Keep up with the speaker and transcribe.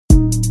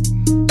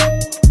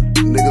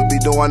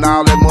doing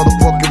all that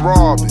motherfucking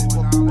robbing.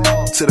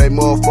 Till they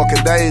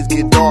motherfucking days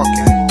get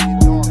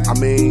darkened. I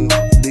mean,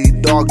 these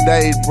dark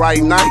days,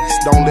 bright nights,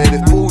 don't let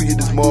it fool you.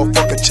 This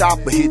motherfucking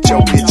chopper hit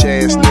your bitch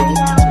ass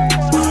nigga.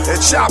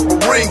 That chopper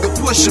ring to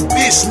push a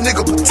bitch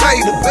nigga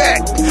potato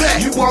back.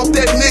 You want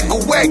that nigga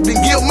whack, then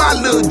give my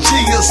little G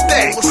a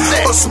stack.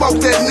 Or smoke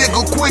that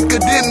nigga quicker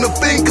than the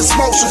finger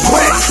smoke some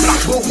crack.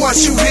 But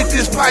once you hit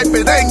this pipe,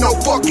 it ain't no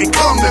fucking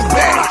coming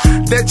back.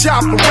 That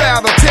chopper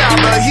rattle,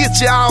 tattle, hit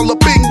you all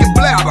up in your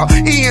bladder.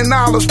 In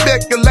all the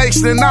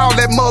speculation and all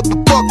that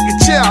motherfucking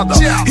chatter.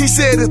 He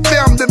said his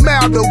family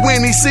matter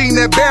when he seen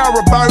that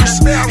barrel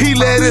burst. He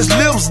let his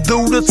lips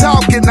do the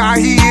talking, now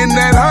he in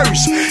that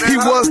hearse. He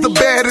was the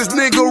baddest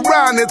nigga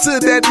around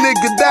until that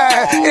nigga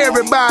died.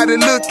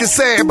 Everybody looking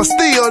sad, but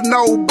still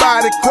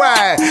nobody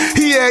cried.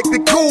 He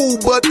acted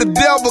cool, but the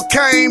devil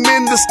came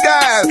in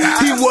disguise.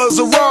 He was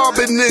a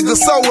robbing nigga,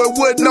 so it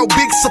wasn't no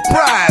big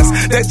surprise.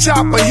 That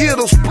chopper hit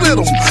him, split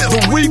him. The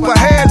Reaper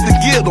had to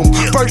get him.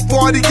 First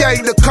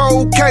 48, the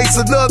cold case,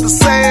 another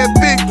sad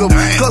victim.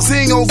 Cause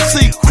he ain't gon'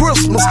 see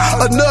Christmas,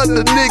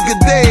 another nigga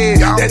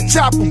dead. That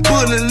chopper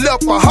bullet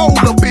left a hole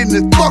up in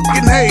his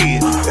fucking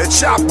head. That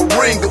chopper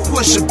ring to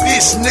push a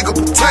bitch nigga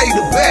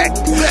potato back.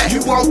 You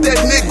want that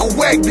nigga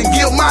whack, then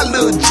give my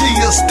little G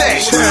a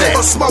stack.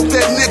 Or smoke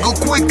that nigga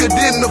quicker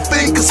than the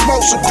finger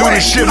smoke some crack. Do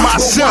this shit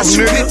myself,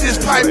 nigga. Hit this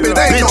pipe, it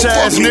ain't no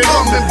fucking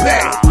coming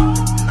back.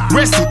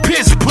 Rest in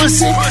peace,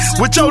 pussy,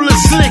 with your little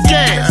slick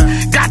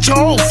ass. Got your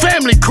whole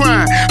family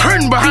crying,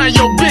 hurting behind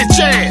your bitch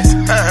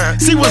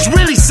ass. See what's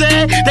really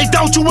sad? They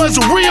thought you was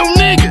a real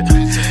nigga.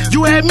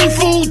 You had me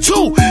fooled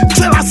too,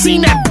 till I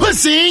seen that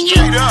pussy in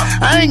you.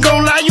 I ain't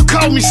gon' lie, you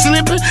caught me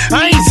slipping.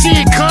 I ain't see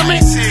it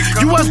coming.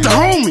 You was the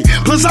homie,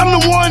 plus I'm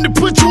the one to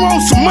put you on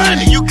some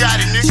money. You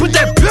got it, nigga. Put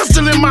that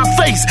pistol in my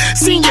face,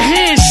 seen your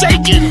hand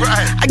shaking.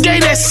 I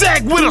gave that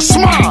sack with a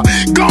smile.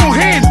 Go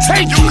ahead and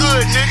take it.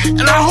 Good, nigga.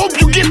 And I hope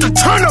you get the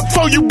turn up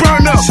before you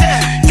burn up.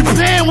 You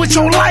playing with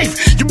your life,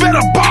 you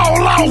better ball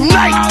all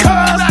night,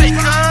 cuz.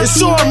 It's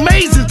so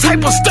amazing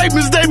type of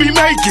statements they be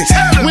making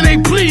when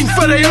they pleading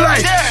for their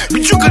life.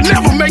 But you could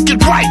never make it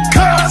right,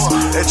 cuz.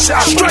 That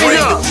chopper ring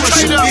to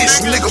push a bitch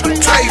nigga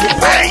potato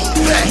bang.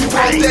 You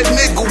want that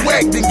nigga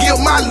whack, then give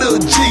my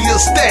little G a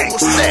stack.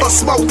 Or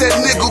smoke that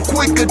nigga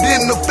quicker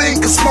than the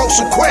finger smoke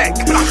some crack.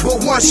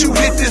 But once you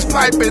hit this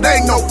pipe, it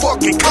ain't no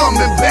fucking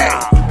coming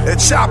back. That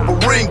chopper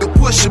ring to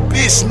push a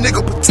bitch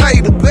nigga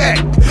potato back.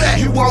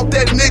 You want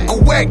that nigga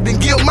whack, then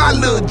give my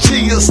little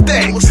G a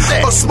stack.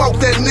 Or smoke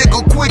that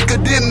nigga quicker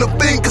than the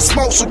finger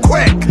smoke some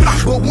crack.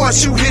 But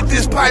once you hit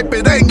this pipe,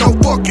 it ain't no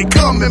fucking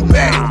coming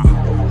back.